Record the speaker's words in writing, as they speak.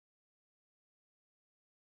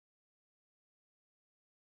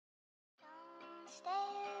stay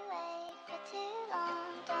awake for too long.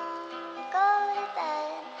 Don't go to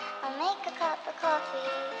bed. I'll make a cup of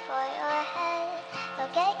coffee for your head.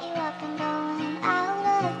 I'll get you up and going out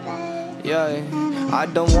of bed. Yeah, I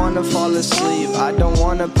don't wanna fall asleep, I don't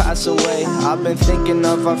wanna pass away. I've been thinking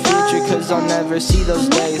of our future cause I'll never see those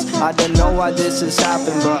days. I don't know why this has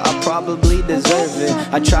happened, but I probably deserve it.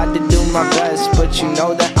 I tried to do my best, but you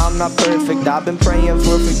know that I'm not perfect. I've been praying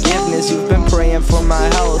for forgiveness, you've been praying for my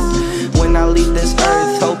health. When I leave this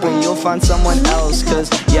earth, hoping you'll find someone else. Cause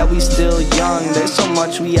yeah, we still young, there's so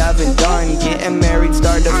much we haven't done. Getting married,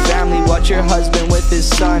 start a family, watch your husband with his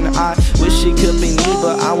son. I wish it could be me,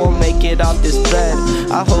 but I won't make it off this bed.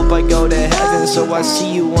 I hope I go to heaven, so I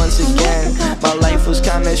see you once again. My life was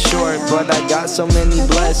kinda short, but I got so many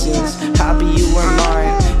blessings. Happy you were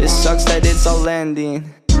mine, it sucks that it's all ending.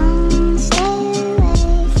 For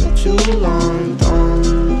too long,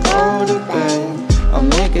 don't go to bed. I'll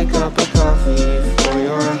make a cup of coffee for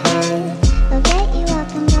your head. I'll get you up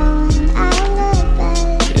and going out of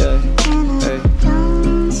bed. Yeah, hey.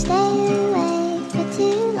 Don't stay awake for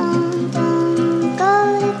too long. Don't go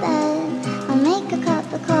to bed. I'll make a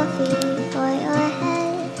cup of coffee for your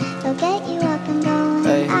head. I'll get you up and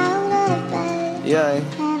going out of bed. Yeah.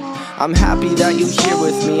 I'm happy that you're here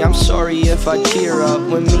with me, I'm sorry if I tear up.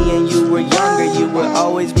 When me and you were younger, you would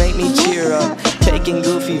always make me cheer up. Taking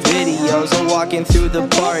goofy videos and walking through the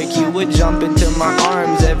park, you would jump into my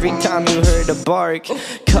arms every time you heard a bark.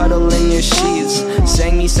 Cuddle in your sheets,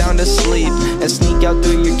 sang me sound asleep, and sneak out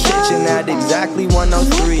through your kitchen at exactly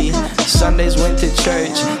 1:03. Sundays went to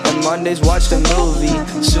church, and Mondays watched a movie.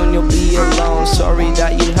 Soon you'll be alone, sorry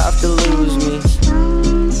that you have to lose me.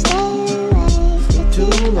 Too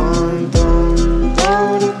long, don't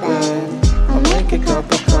go to bed. I'll make a cup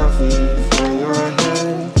of coffee for your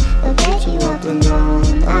head. I'll get you up and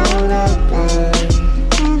down out of bed.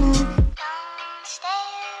 Don't stay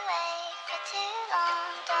awake for too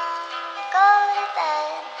long. Don't go to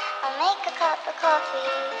bed. I'll make a cup of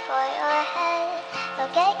coffee for your head.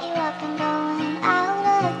 I'll get you up and going out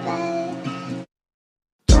of bed.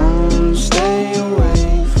 Don't stay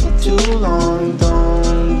awake for too long,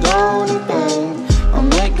 don't go to bed. I'll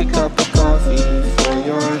make a cup of coffee for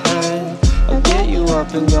your head. I'll get you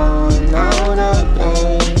up and going out of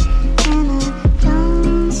bed.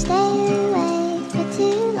 Don't stay awake for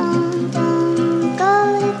too long. Don't go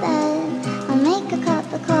to bed. I'll make a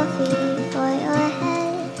cup of coffee for your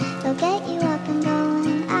head. I'll get you up and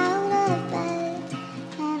going out of bed.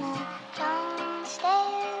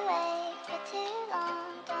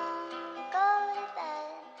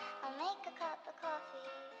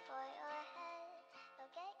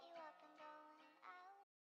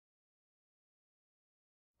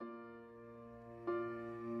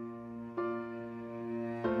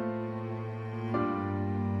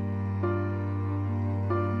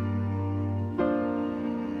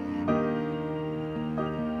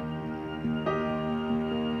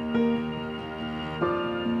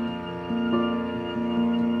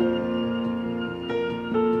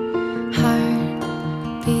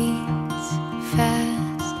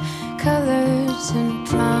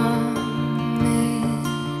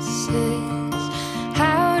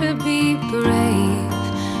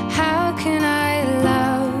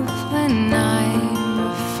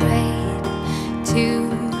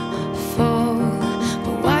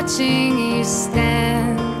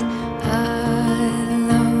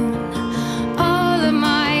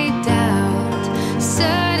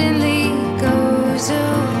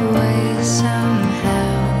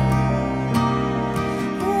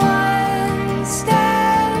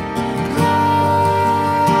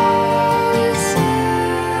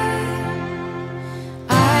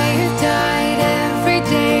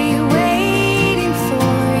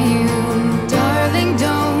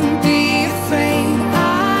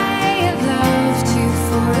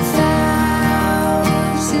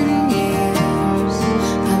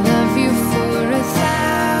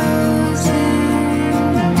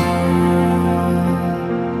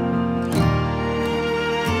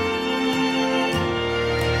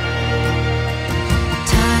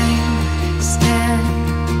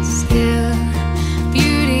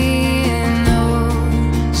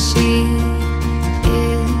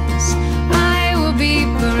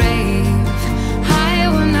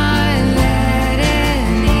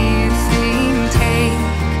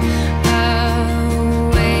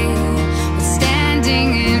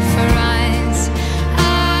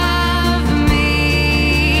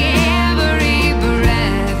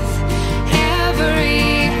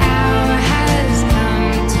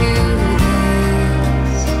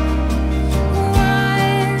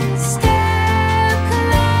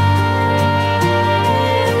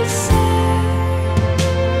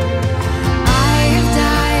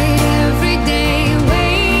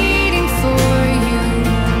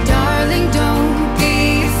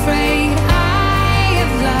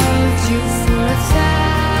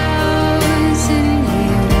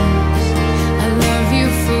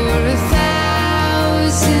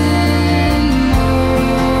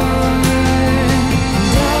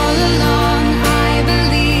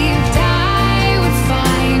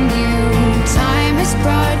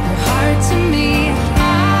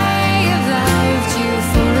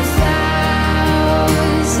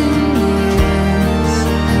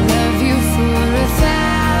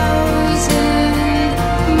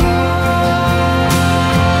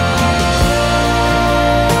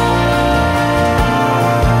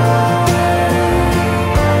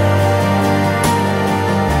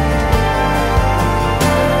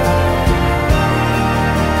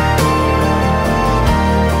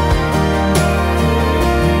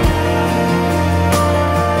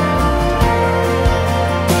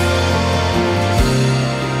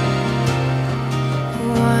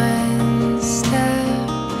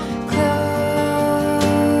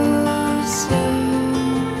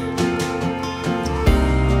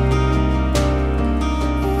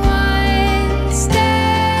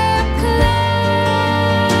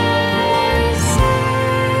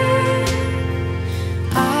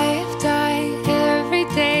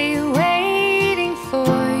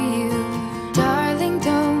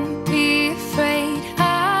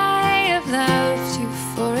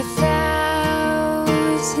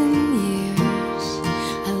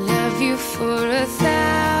 for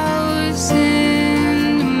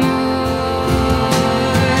 1,000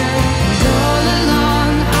 more. And all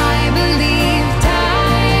along I believed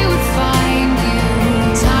I would find you.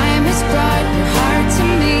 Time has brought your heart to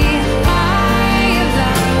me. I have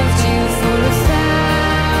loved you for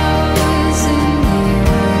 1,000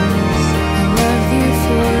 years. I love you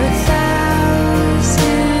for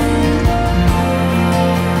 1,000 more.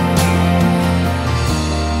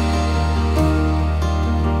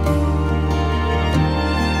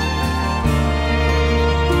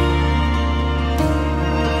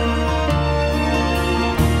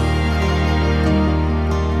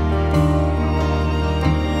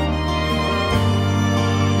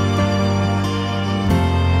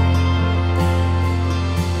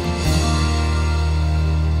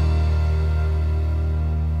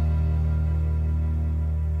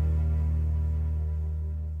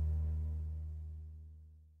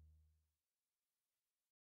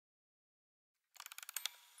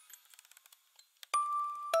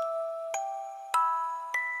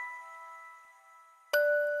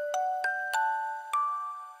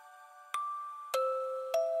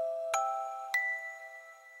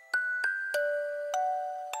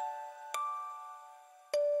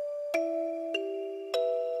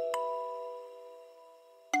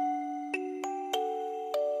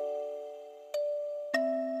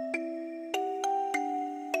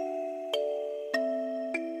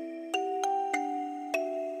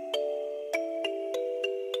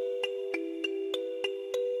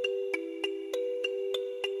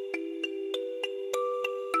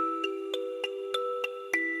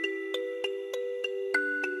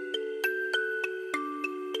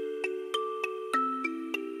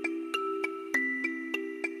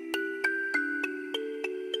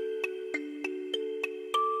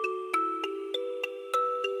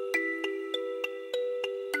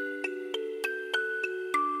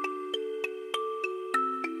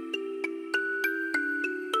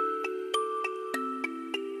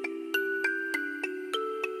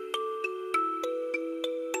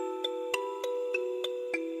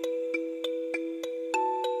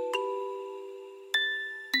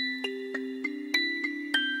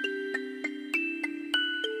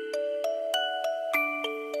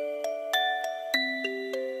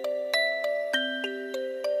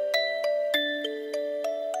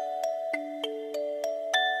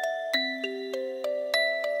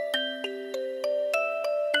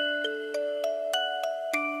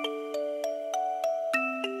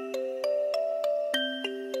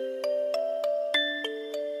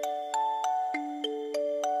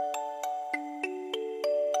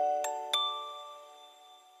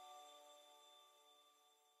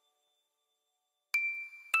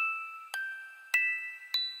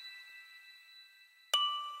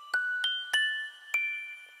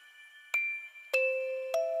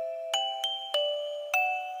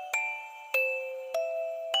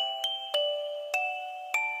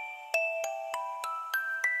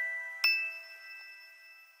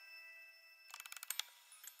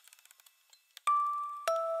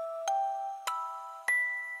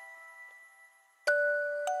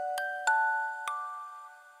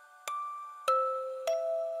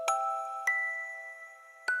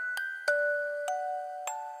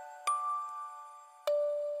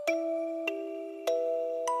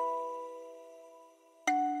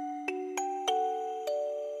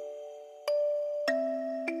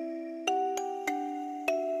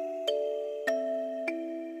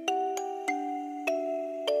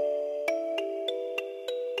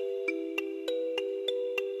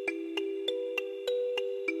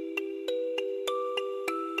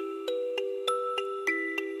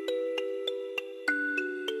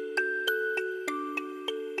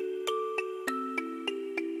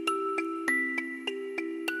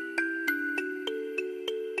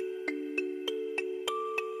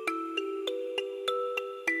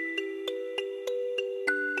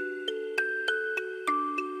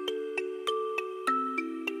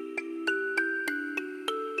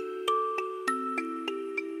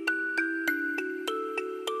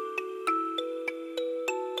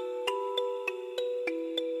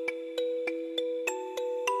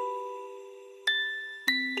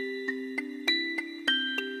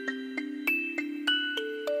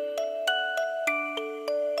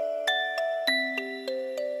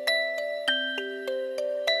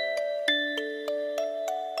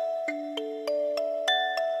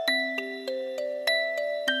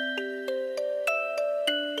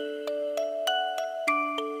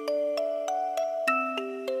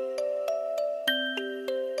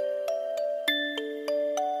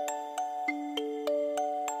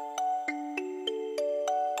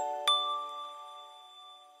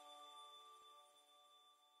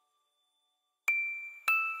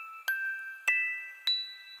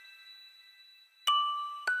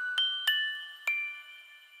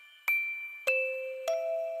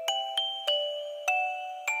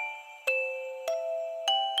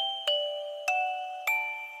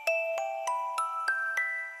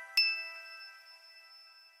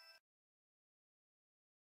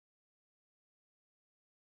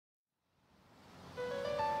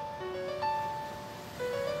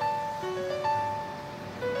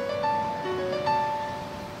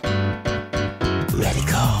 Let it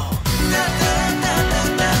go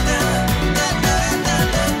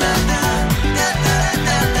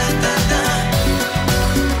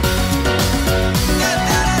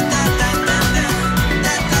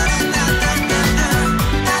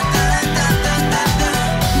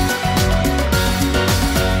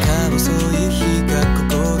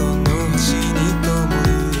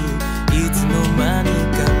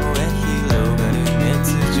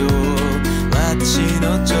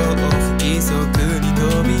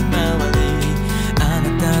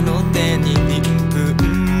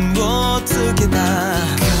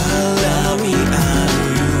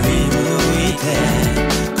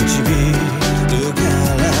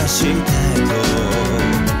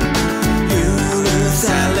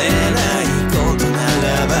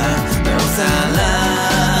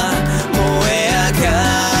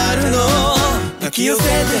引き寄せて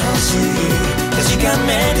ほしい確か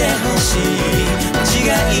めてほしい間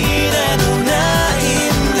違いなどない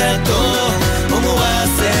んだと思わ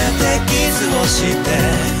せてキスをして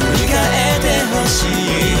振り返ってほしい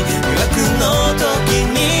魅惑の時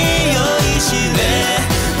に酔いしれ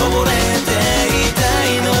溺れていた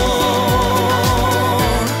いの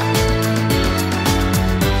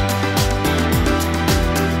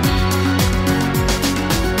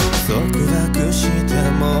束縛して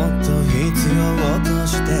もっと必要と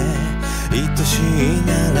して愛しい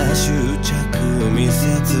なら執着見せ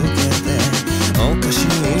つけておかしい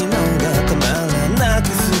のがたまらなく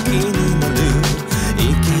好きになる生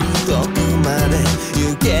きるどこまで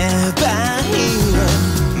行けばいいの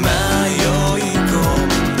迷い込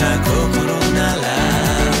んだ心なら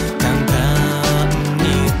簡単に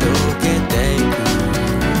溶けていく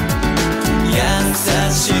優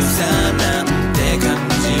しさなんて感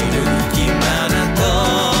じる暇など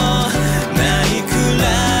ないくら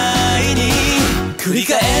いに繰り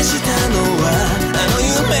返したのはあの夢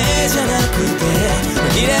じゃなくて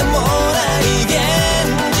紛れもない現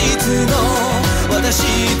実の私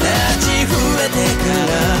たち触れてか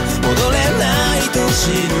ら戻れないと知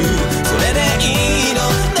る